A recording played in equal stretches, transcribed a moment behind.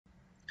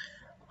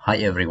Hi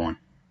everyone.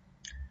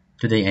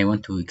 Today I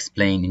want to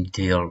explain in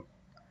detail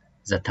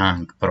the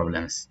tank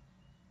problems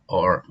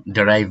or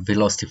derive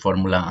velocity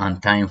formula and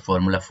time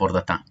formula for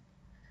the tank.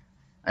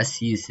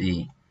 As you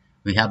see,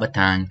 we have a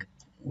tank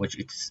which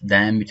its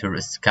diameter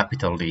is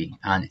capital D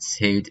and its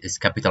height is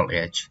capital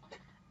H,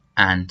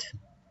 and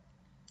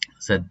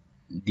the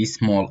D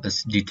small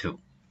is D2.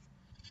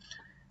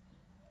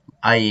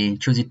 I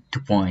choose it to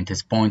point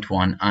as point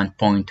 1 and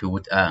point 2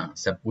 which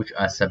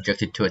are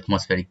subjected to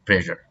atmospheric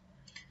pressure,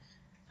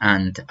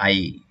 and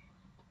I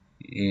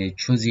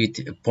choose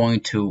it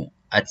point 2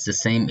 at the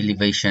same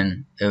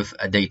elevation of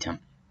a datum.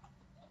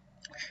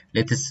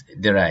 Let us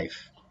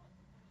derive.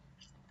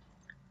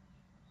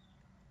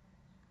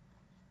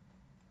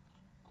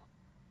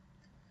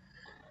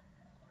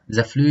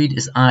 The fluid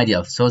is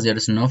ideal, so there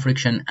is no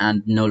friction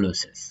and no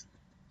losses.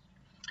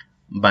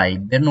 By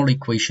Bernoulli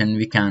equation,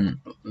 we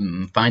can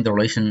find the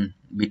relation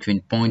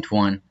between point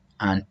 1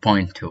 and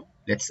point 2.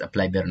 Let's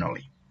apply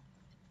Bernoulli.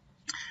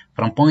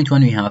 From point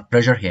 1, we have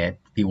pressure head,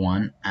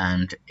 P1,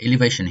 and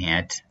elevation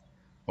head,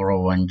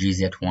 ρ1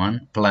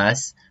 gz1,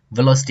 plus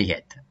velocity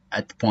head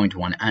at point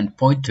 1. And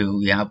point 2,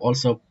 we have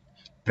also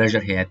pressure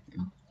head,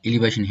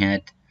 elevation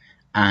head,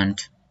 and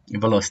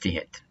velocity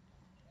head.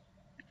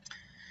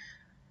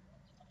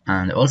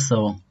 And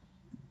also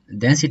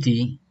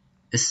density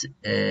is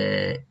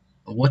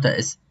water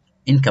is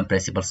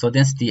incompressible, so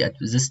density at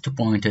these 2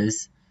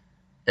 points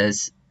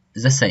is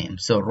the same,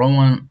 so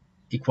ρ1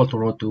 equal to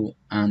ρ2,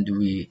 and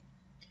we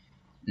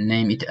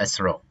name it as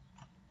rho.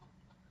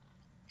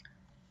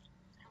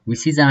 We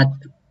see that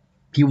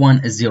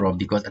P1 is 0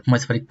 because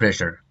atmospheric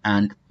pressure,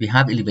 and we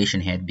have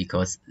elevation head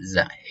because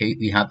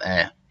we have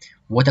a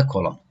water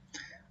column,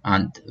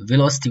 and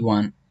velocity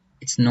 1,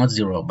 it's not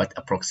 0 but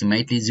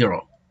approximately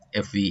 0.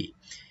 If we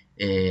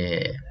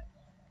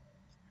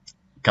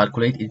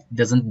calculate, it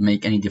doesn't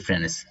make any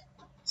difference,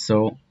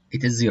 so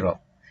it is 0.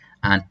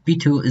 And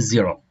P2 is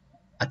 0,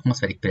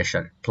 atmospheric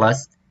pressure,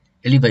 plus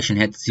elevation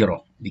head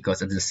 0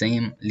 because it's the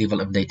same level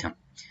of datum,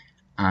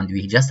 and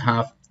we just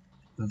have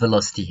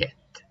velocity head.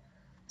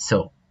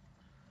 So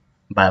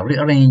by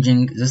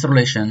rearranging this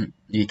relation,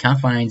 we can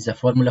find the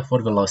formula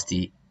for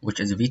velocity, which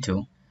is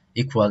V2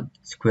 equal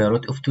square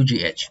root of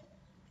 2gh.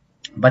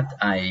 But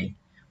I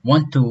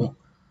want to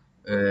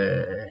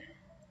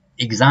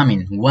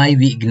examine why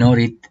we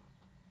ignored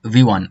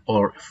V1,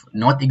 or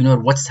not ignore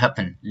what's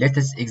happened. Let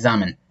us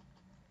examine.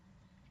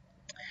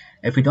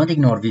 If we don't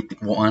ignore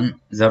V1,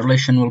 the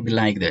relation will be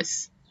like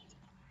this.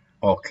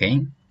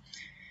 Okay,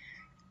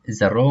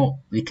 the row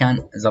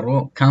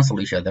cancel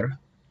each other,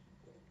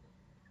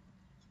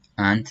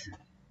 and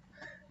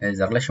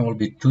the relation will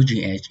be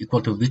 2gh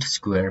equal to V2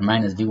 square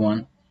minus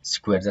V1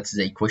 square. That's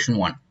the equation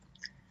 1.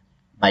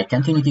 By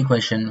continuity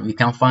equation, we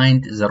can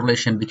find the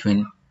relation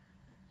between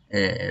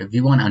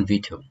V1 and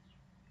V2.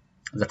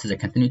 That is a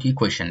continuity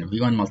equation.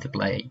 V1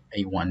 multiply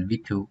A1,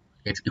 V2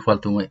 is equal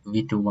to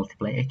V2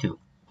 multiply A2.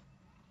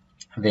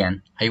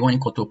 Then A1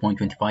 equal to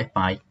 0.25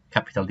 pi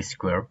capital D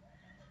square,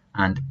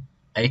 and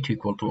A2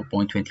 equal to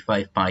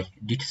 0.25 pi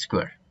dt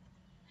square.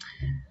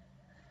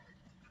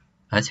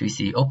 As we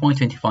see,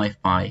 0.25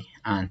 pi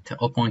and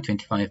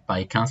 0.25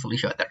 pi cancel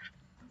each other.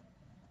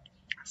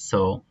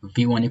 So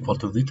V1 equal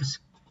to V2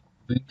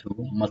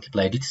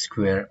 multiply dt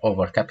square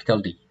over capital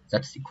D.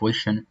 That's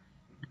equation.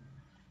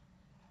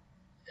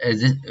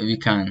 We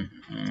can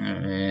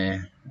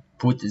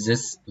put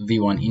this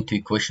V1 into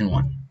equation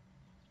 1.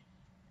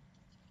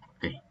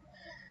 Okay,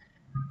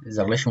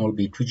 the relation will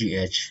be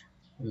 2gh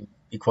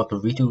equal to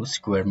V2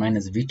 square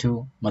minus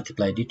V2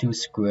 multiply D2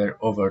 square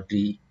over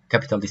the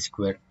capital D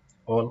square,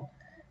 all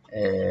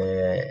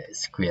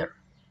square.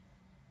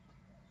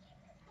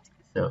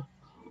 So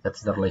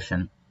that's the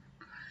relation.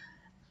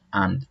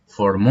 And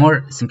for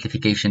more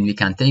simplification, we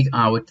can take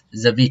out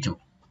the V2.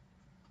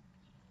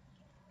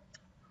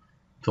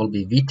 It will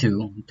be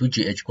V2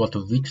 2gh equal to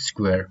V2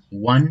 square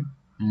 1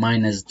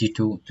 minus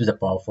D2 to the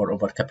power 4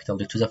 over capital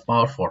D to the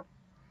power 4.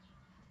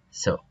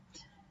 So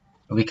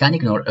we can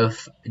ignore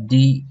if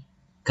D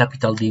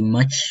capital D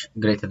much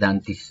greater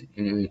than this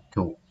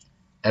 2.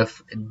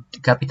 If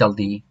capital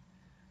D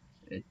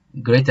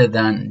greater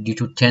than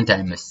D2 10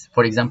 times,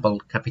 for example,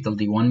 capital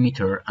D 1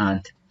 meter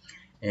and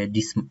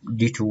this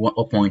D2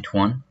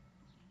 0.1,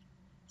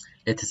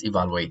 let us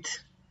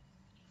evaluate.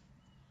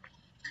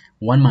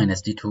 1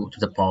 minus D2 to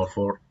the power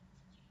 4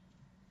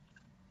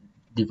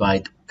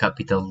 divide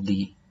capital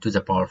D to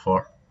the power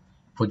 4,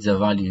 put the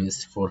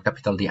values for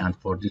capital D and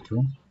for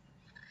D2,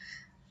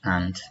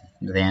 and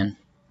then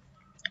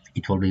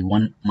it will be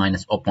 1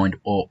 minus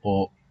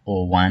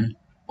 0.0001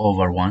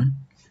 over 1,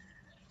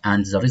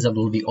 and the result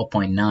will be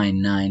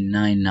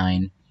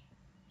 0.9999,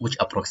 which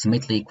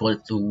approximately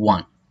equals to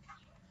 1.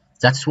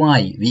 That's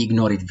why we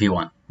ignored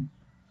V1.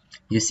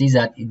 You see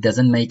that it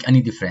doesn't make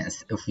any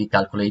difference if we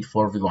calculate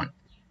for V1.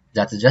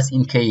 That's just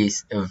in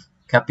case of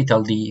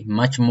capital D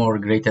much more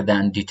greater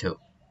than D2.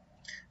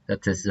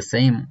 That is the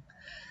same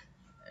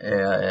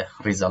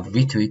result,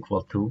 V2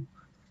 equal to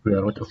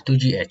square root of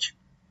 2gh.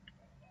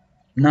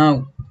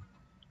 Now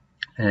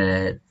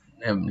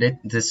let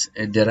this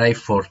derive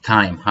for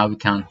time, how we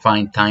can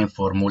find time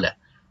formula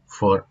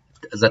for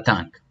the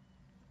tank.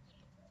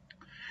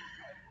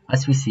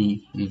 As we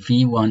see,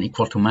 V1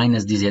 equal to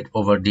minus dz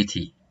over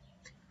dt.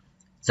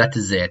 That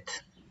is z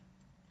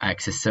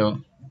axis,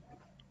 so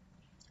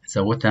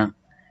the water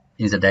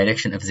in the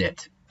direction of z.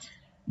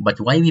 But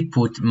why we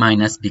put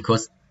minus?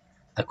 Because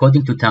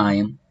according to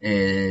time,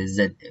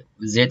 z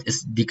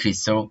is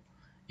decreased, so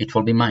it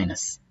will be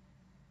minus.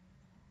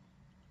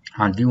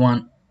 And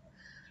V1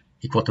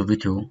 equal to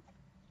V2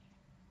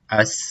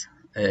 as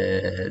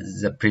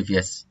the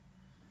previous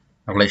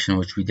relation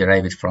which we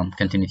derived from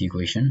continuity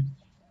equation.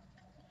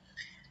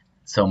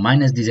 So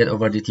minus dz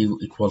over dt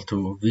equal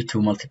to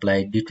V2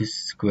 multiplied d2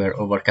 square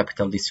over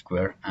capital D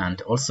square,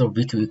 and also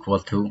V2 equal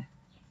to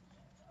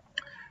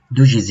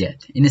do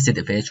gz. Instead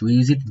of h, we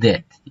use it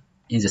that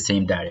in the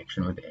same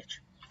direction with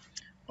h.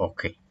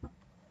 Okay.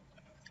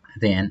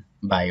 Then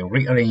by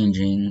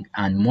rearranging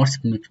and more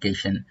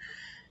simplification,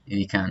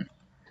 we can,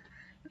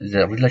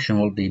 the relation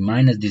will be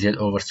minus dz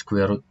over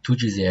square root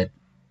 2gz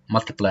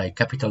multiply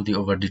capital D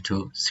over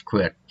d2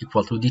 square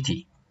equal to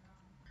dt.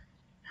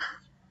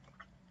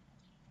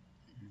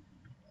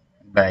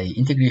 By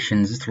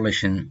integration this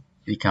relation,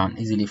 we can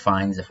easily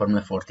find the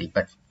formula for t,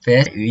 but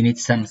first we need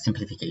some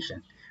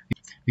simplification.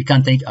 We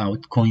can take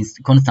out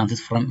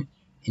constants from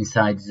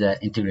inside the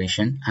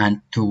integration,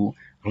 and to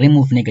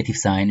remove negative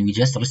sign, we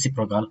just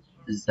reciprocal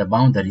the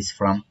boundaries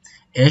from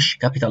h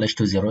capital H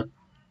to 0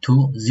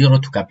 to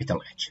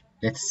capital H.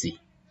 Let's see.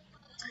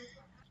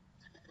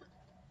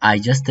 I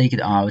just take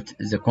it out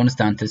the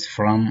constants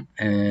from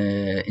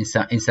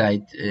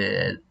inside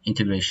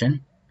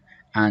integration,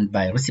 and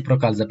by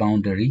reciprocal the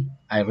boundary,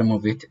 I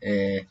remove it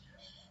the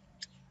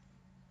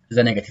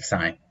negative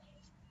sign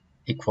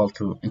equal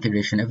to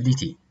integration of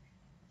dt.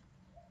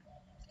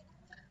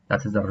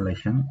 That is the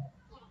relation.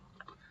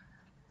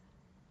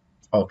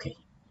 Okay,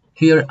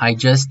 here I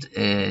just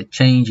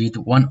change it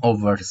 1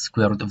 over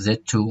square root of z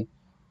to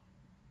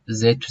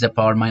the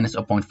power minus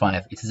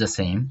 0.5. It is the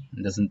same,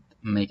 it doesn't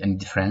make any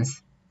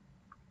difference.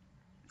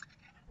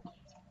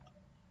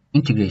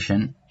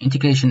 Integration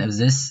of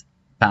this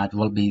part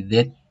will be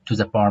z to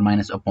the power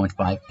minus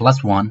 0.5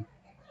 plus 1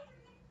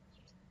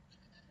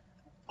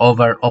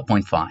 over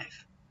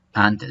 0.5,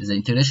 and the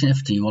integration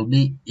of t will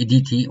be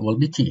dt will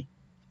be t.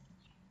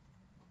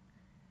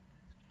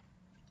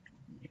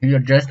 Here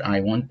just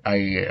I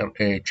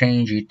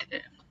change it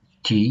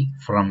t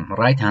from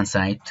right hand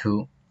side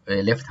to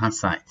left hand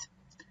side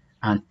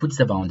and put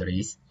the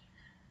boundaries.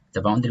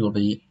 The boundary will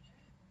be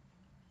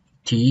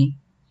t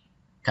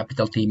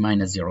capital T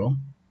minus 0.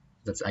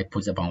 That's I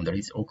put the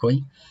boundaries.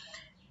 Okay,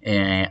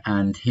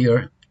 and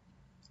here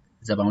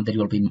the boundary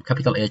will be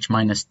capital H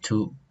minus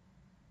 2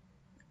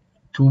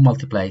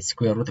 multiply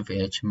square root of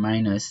h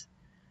minus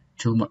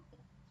 2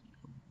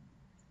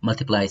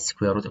 multiply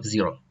square root of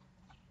 0.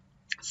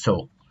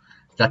 So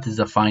that is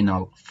the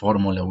final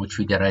formula which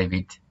we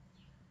derived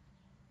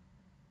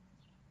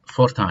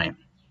for time.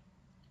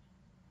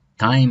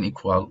 Time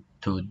equal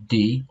to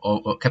d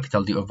or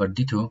capital D over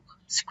d2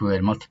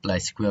 square multiply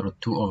square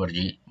root 2 over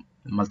g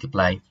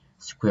multiply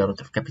square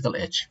root of capital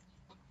H.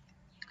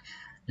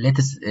 Let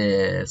us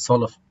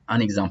solve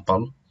an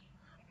example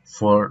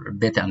for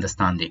better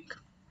understanding.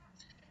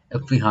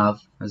 If we have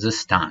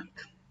this tank,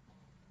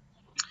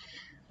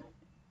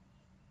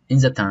 in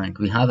the tank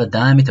we have a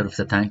diameter of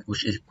the tank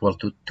which is equal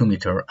to 2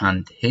 meter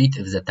and height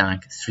of the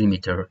tank 3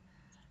 meter,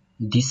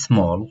 d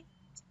small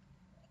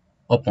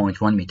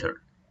 0.1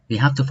 meter. We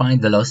have to find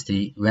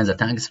velocity when the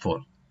tank is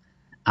full,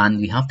 and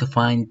we have to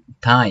find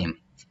time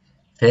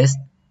first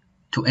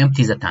to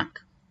empty the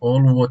tank,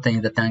 all water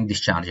in the tank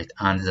discharged,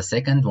 and the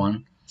second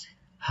one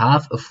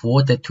half of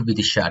water to be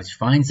discharged.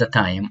 Find the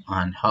time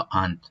and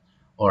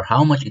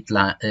how much it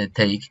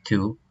take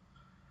to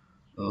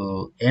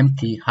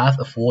empty half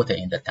of water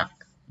in the tank.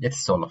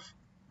 Let's solve.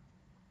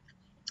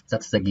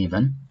 That's the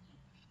given.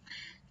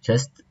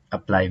 Just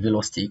apply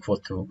velocity equal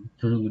to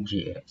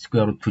 2gh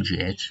square root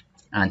 2gh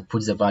and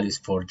put the values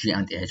for g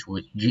and h.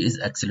 G is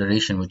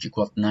acceleration, which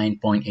equals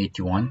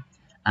 9.81,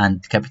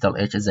 and capital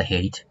H is the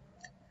height.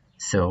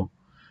 So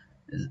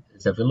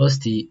the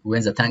velocity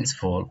when the tank is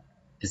full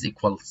is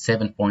equal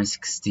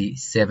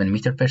 7.67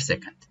 meter per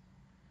second.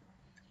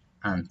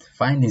 And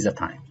finding the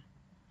time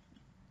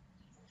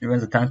when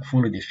the tank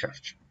fully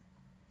discharged.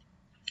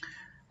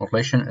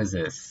 Relation is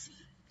this,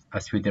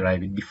 as we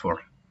derived it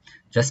before.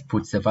 Just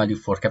put the value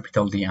for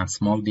capital D and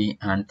small d,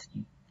 and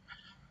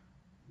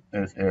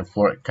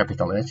for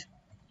capital H.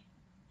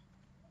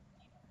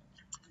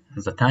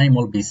 The time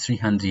will be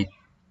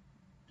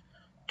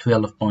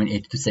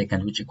 312.82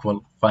 seconds, which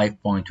equal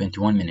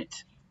 5.21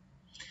 minutes.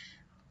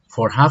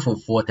 For half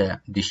of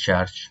water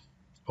discharge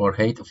or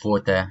height of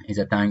water in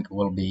the tank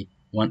will be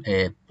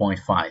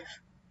 1.5.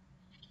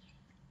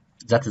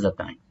 That is the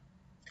time.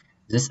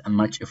 This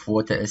much of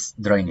water is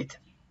drained.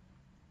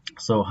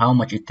 So how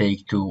much it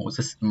take to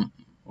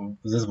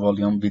this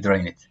volume be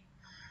drained?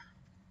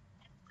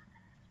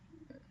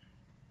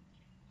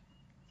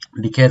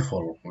 Be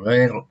careful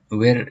where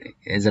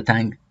the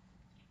tank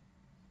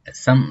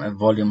some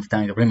volume of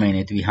tank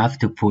remained, we have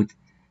to put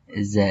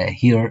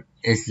here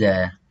is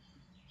the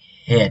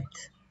head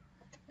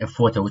of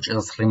water which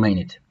is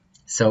remained.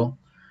 So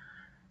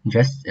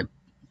just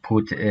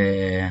put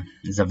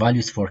the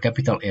values for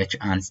capital H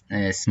and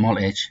small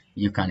h.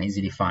 You can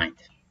easily find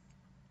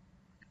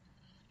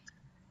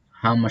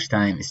how much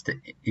time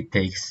it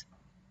takes.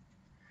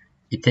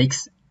 It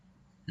takes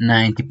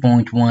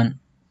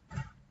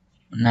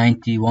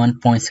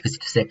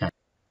 91.62 seconds.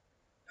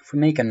 If we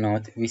make a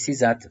note, we see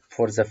that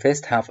for the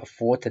first half of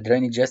water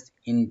drained just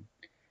in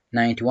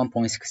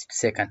 91.62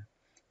 seconds,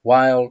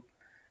 while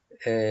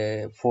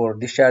for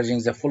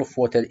discharging the full of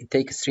water, it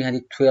takes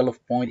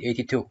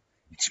 312.82.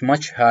 It's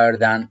much higher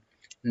than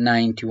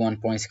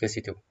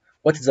 91.62.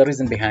 What is the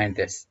reason behind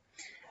this?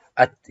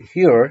 At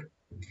here,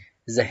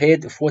 the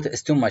head of water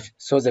is too much,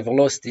 so the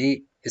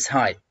velocity is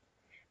high.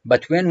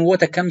 But when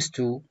water comes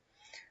to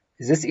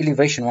this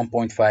elevation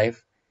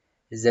 1.5,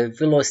 the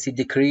velocity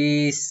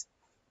decreases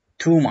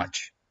too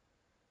much.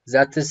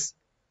 That is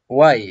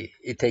why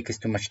it takes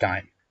too much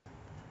time.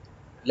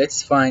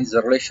 Let's find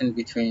the relation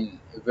between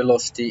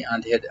velocity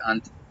and head,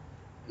 and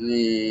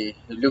we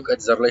look at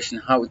the relation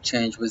how it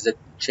changed with the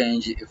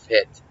change of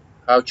head,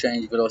 how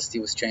change velocity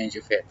with change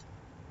of head.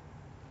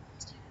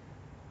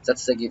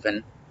 That's the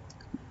given.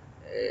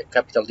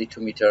 Capital D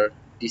 2 meter,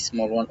 D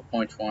small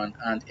 1.1,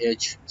 and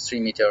H 3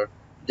 meter,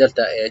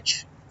 delta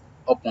H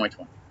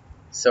 0.1.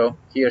 So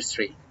here's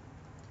 3,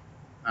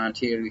 and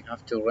here we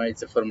have to write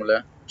the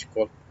formula which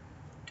called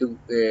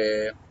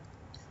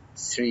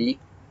 3,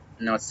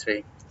 not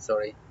 3,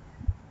 sorry,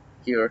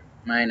 here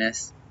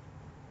minus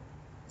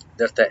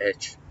delta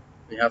H.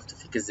 We have to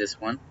fix this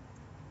one.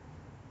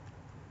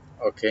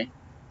 Okay,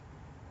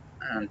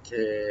 and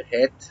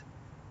head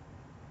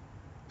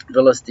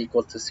velocity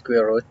equal to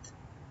square root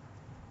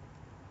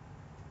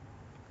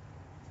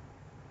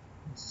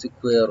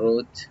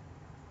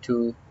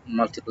to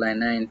multiply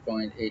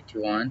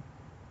 9.81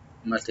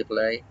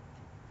 multiply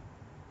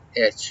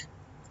H.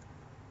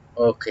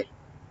 Okay,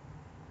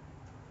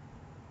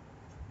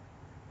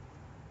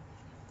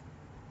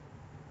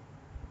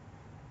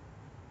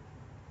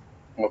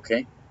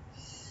 okay,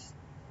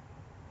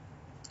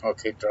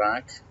 okay,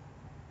 drag,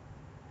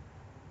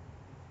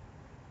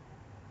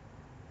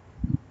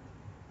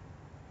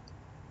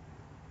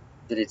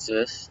 delete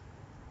this,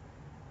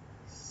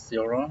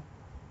 0,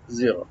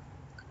 0.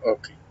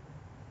 Okay,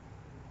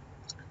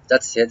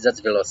 that's it,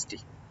 that's velocity.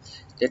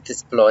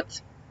 Let's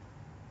plot,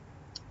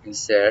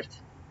 insert,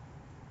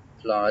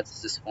 plot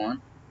this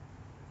one,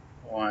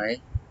 y,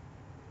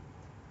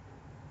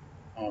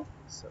 oh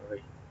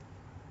sorry,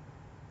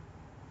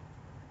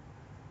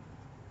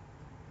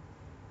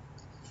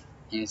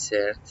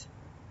 insert,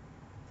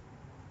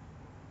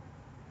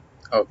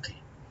 okay,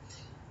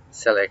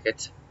 select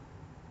it,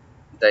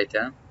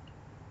 data,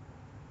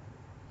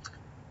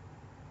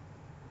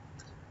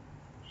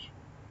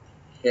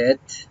 head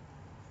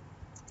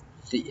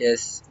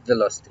ds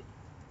velocity.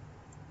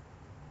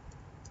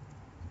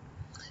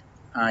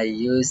 I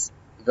use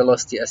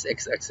velocity as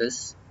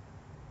x-axis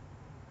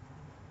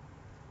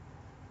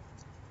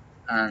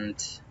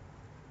and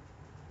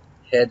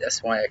head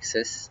as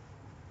y-axis.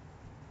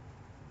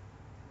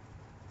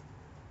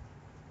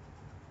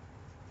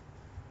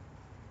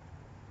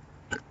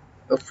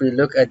 If we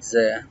look at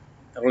the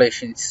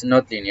relation, it's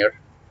not linear,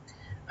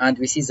 and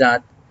we see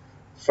that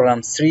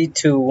from 3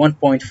 to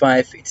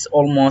 1.5 it's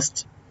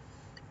almost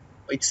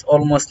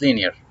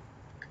linear,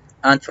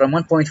 and from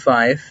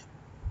 1.5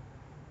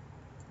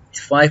 it's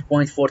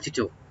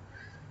 5.42,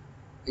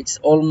 it's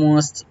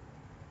almost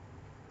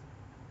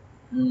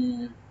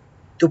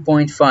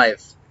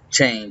 2.5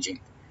 changing.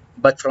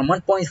 But from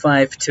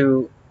 1.5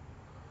 to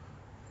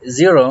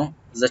 0,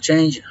 the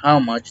change how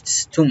much?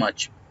 It's too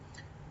much.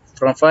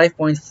 From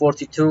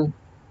 5.42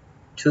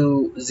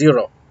 to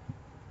 0.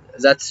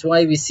 That's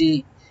why we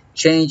see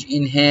change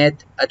in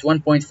head at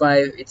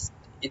 1.5.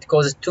 It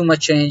causes too much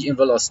change in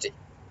velocity.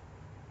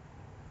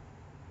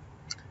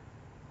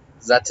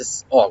 That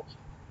is all.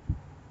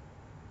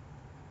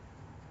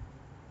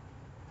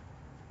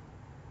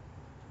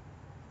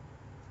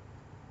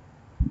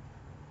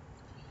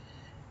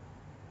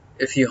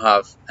 If you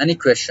have any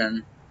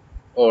question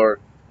or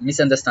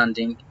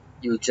misunderstanding,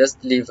 you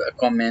just leave a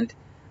comment.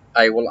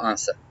 I will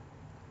answer.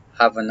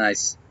 Have a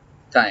nice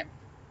time.